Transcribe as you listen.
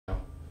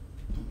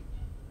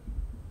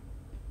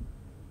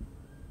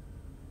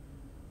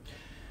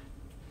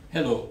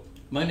Hello,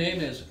 my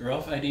name is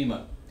Ralph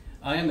Idema.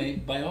 I am a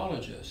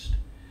biologist,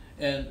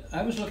 and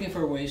I was looking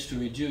for ways to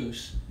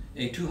reduce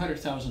a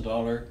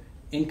 $200,000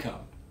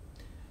 income.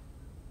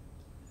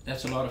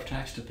 That's a lot of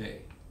tax to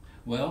pay.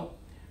 Well,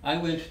 I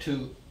went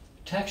to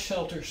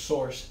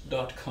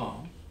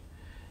taxsheltersource.com,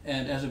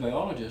 and as a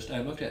biologist,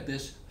 I looked at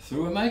this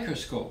through a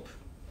microscope.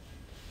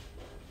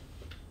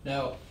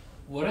 Now,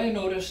 what I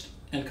noticed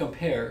and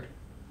compared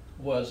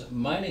was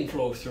mining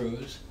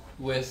flow-throughs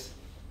with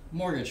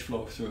mortgage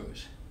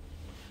flow-throughs.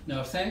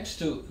 Now, thanks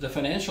to the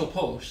Financial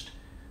Post,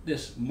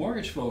 this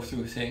mortgage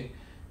flow-through thing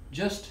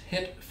just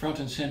hit front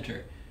and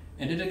center,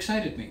 and it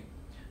excited me.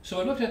 So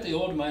I looked at the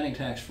old mining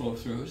tax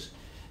flow-throughs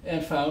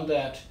and found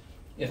that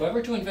if I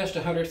were to invest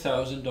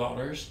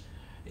 $100,000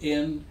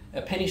 in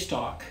a penny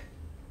stock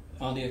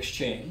on the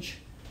exchange,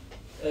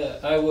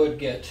 I would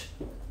get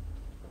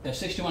a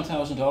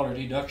 $61,000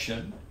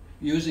 deduction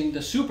using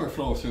the super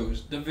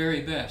flow-throughs, the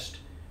very best,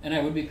 and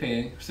I would be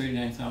paying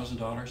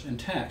 $39,000 in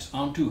tax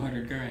on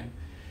 200 grand.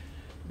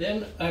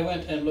 Then I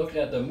went and looked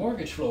at the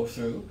mortgage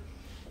flow-through,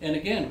 and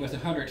again with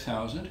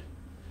 100,000,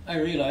 I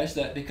realized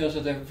that because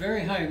of their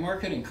very high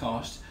marketing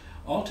costs,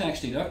 all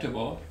tax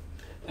deductible,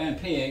 I'm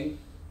paying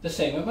the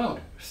same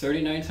amount,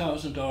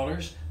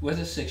 $39,000 with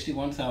a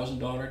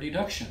 $61,000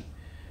 deduction.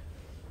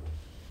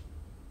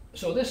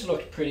 So this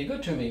looked pretty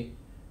good to me.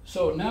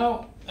 So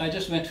now I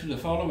just went through the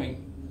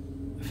following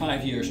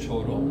 5 years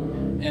total,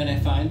 and I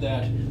find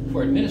that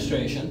for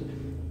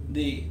administration,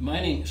 the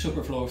mining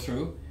super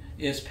flow-through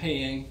is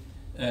paying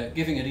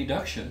giving a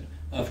deduction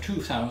of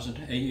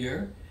 $2,000 a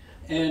year,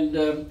 and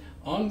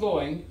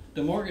ongoing,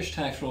 the mortgage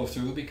tax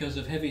flow-through, because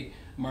of heavy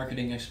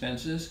marketing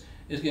expenses,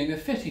 is getting a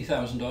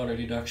 $50,000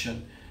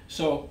 deduction.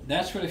 So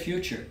that's for the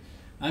future.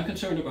 I'm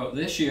concerned about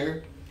this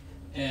year,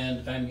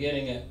 and I'm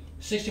getting a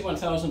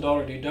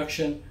 $61,000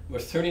 deduction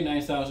with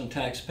 $39,000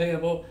 tax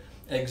payable,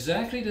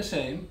 exactly the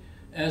same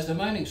as the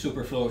mining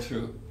super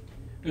flow-through.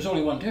 There's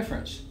only one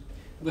difference.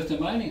 With the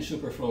mining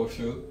super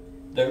flow-through,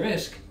 the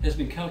risk has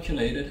been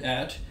calculated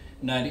at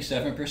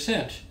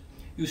 97%.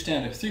 You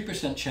stand a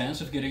 3%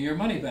 chance of getting your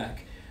money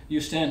back. You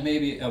stand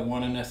maybe a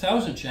 1 in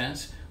 1,000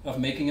 chance of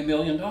making $1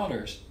 million.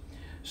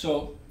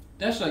 So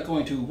that's like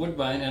going to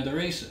Woodbine and the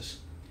races.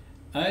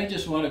 I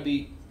just want to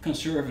be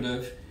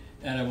conservative,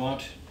 and I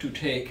want to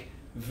take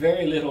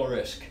very little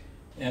risk.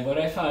 And what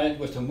I find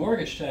with the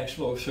mortgage tax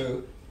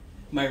flow-through,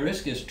 my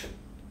risk is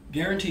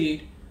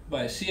guaranteed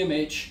by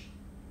CMH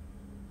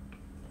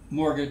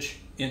mortgage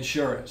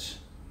insurance.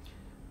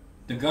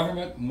 The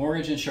government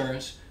mortgage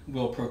insurance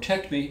will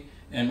protect me,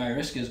 and my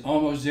risk is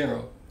almost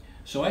zero.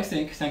 So I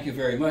think, thank you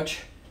very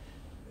much,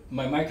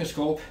 my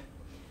microscope,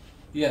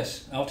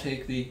 yes, I'll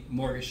take the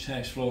mortgage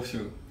tax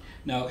flow-through.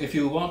 Now, if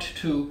you want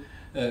to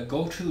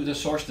go to the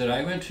source that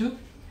I went to,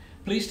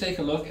 please take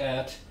a look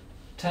at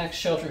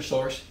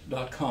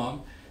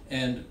taxsheltersource.com,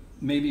 and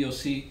maybe you'll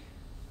see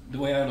the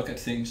way I look at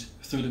things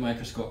through the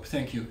microscope.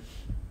 Thank you.